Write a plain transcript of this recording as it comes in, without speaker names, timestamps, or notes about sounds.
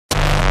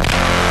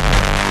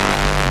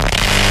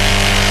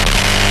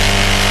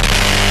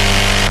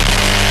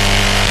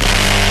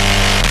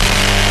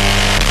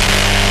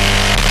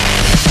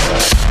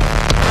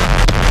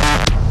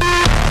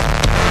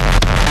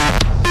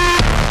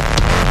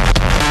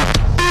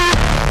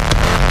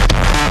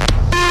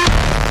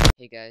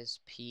guys,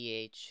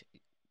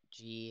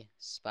 PHG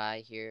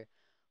Spy here.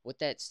 What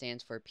that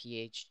stands for,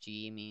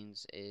 PHG,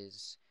 means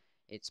is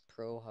it's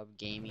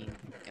ProHubGaming,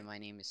 and my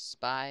name is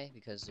Spy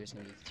because there's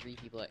going to be 3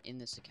 people in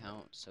this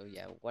account. So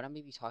yeah, what I'm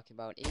going to be talking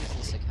about is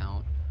this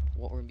account,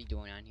 what we're going to be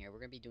doing on here. We're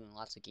going to be doing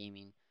lots of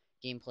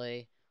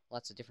gameplay,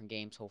 lots of different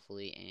games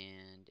hopefully,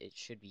 and it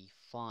should be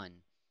fun.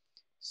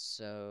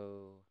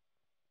 So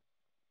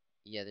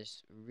yeah,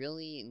 there's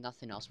really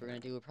nothing else we're gonna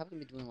do. We're probably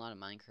gonna be doing a lot of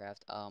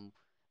Minecraft.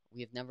 We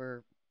have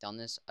never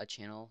done a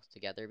channel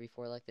together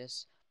before like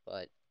this,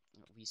 but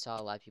we saw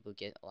a lot of people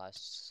get a lot of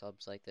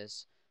subs like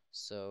this.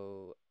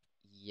 So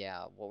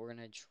yeah, what we're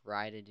gonna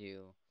try to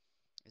do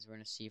is we're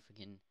gonna see if we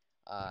can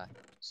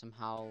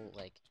somehow,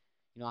 like,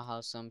 you know how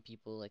some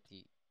people like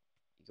the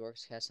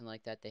York's cast and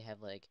like that, they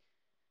have like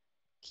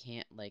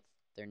can't like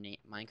their name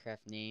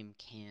Minecraft name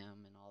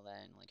Cam and all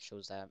that, and like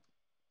shows that.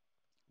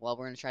 Well,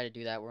 we're going to try to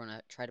do that. We're going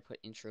to try to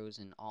put intros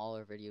in all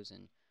our videos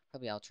and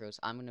probably outros.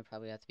 I'm going to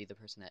probably have to be the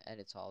person that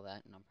edits all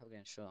that, and I'm probably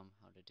going to show them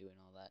how to do it and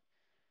all that,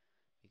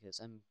 because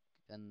I'm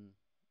been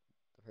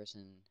the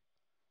person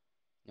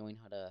knowing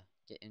how to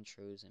get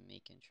intros and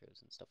make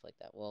intros and stuff like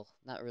that. Well,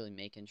 not really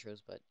make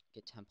intros, but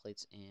get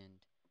templates and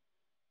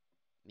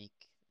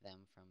make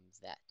them from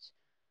that.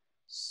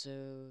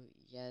 So,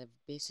 yeah,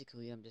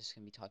 basically I'm just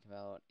going to be talking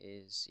about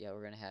is, yeah, we're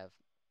going to have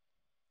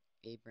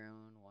A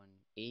Brown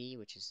 180,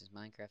 which is his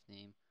Minecraft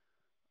name.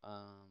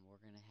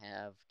 We're gonna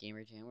have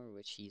GamerJammer,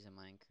 which he's a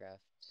Minecraft.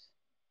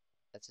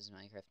 That's his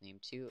Minecraft name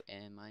too,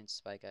 and mine's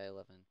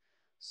SpyGuy11.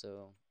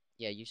 So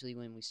yeah, usually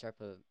when we start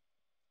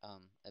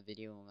a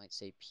video, we might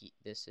say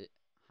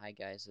hi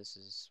guys, this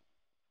is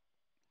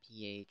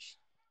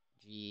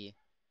PHG,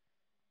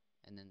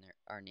 and then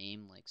our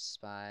name like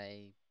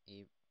Spy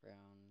A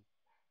Brown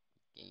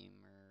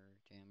Gamer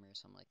Jammer,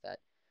 something like that.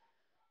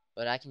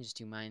 But I can just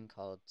do mine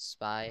called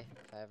Spy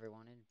if I ever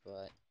wanted.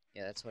 But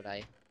yeah, that's what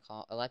I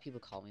call. A lot of people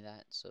call me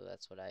that, so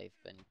that's what I've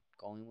been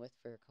going with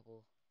for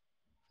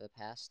the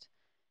past.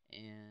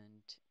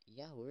 And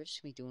yeah, we're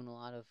just gonna be doing a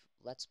lot of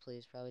Let's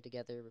Plays probably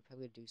together. We're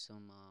probably gonna do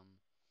some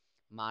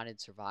modded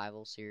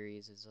survival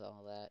series and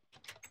all that.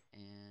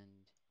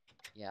 And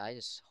yeah, I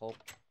just hope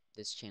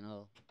this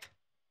channel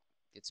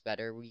gets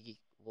better. We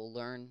will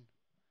learn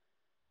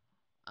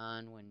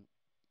on when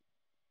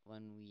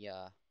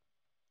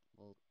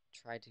we'll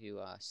try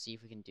to see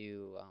if we can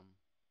do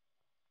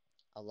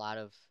a lot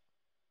of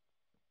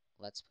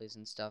Let's Plays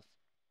and stuff,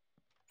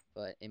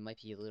 but it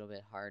might be a little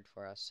bit hard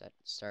for us at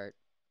the start,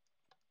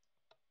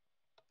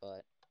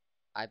 but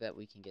I bet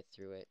we can get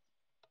through it.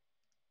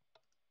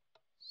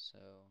 So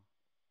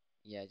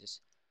yeah,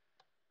 just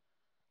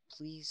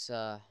please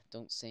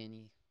don't say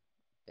any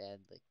bad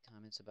like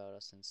comments about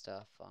us and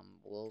stuff.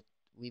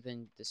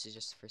 This is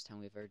just the first time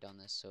we've ever done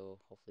this, so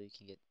hopefully we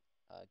can get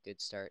a good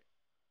start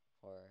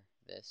for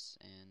this.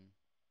 And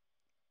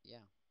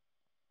yeah,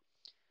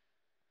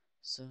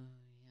 so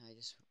yeah, I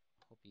just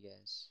hope you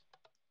guys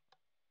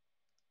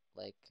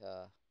like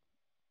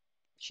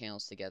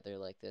channels together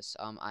like this.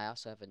 I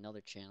also have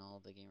another channel,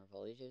 the Gamer of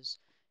All Ages.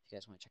 If you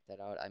guys want to check that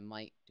out, I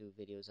might do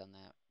videos on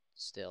that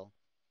still,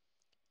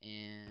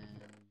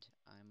 and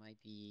I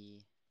might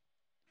be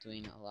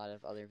doing a lot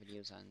of other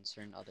videos on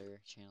certain other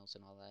channels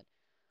and all that.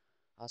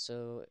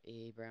 Also,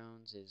 A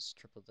Browns is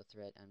Triple the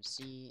Threat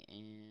MC,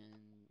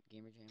 and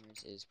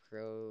GamerJammers is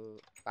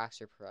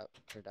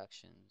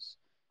Productions.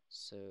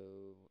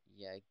 So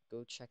yeah,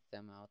 go check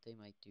them out. They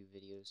might do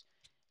videos,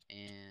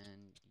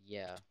 and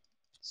yeah.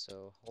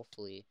 So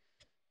hopefully,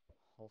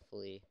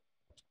 hopefully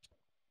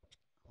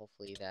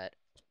that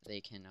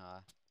they can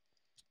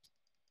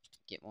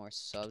get more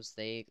subs.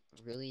 They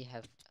really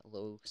have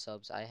low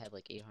subs. I had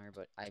like 800,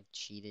 but I've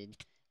cheated.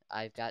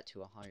 I've got to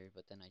 100,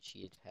 but then I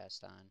cheated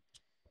passed on.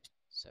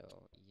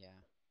 So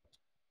yeah.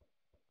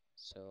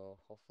 So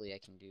hopefully I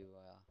can do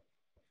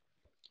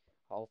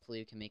hopefully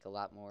we can make a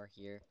lot more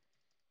here,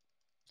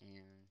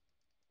 and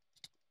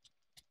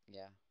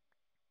yeah.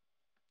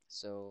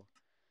 So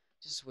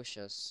just wish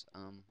us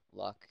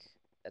luck.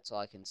 That's all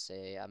I can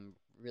say. I'm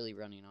really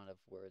running out of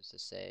words to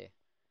say.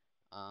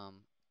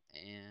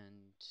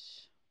 And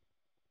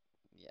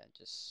yeah,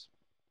 just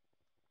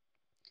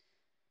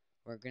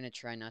we're gonna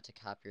try not to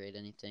copyright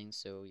anything,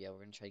 so yeah, we're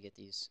gonna try to get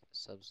these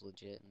subs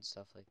legit and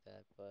stuff like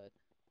that, but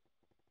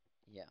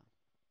yeah,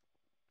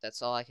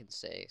 that's all I can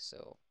say.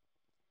 So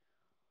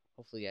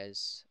hopefully you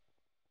guys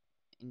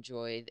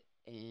enjoyed,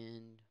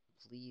 and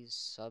please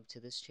sub to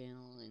this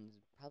channel and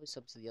probably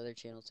sub to the other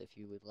channels if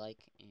you would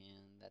like,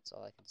 and that's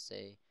all I can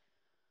say.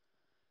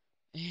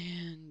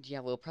 And yeah,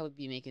 we'll probably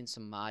be making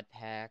some mod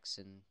packs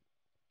and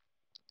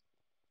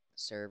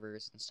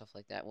servers and stuff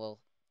like that. Well,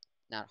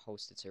 not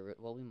hosted server.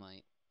 Well, we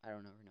might. I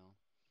don't ever know.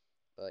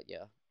 But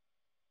yeah.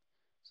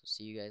 So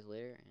see you guys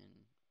later,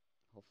 and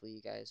hopefully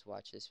you guys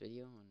watch this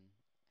video and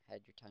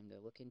had your time to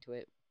look into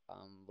it.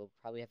 We'll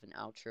probably have an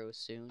outro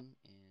soon,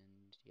 and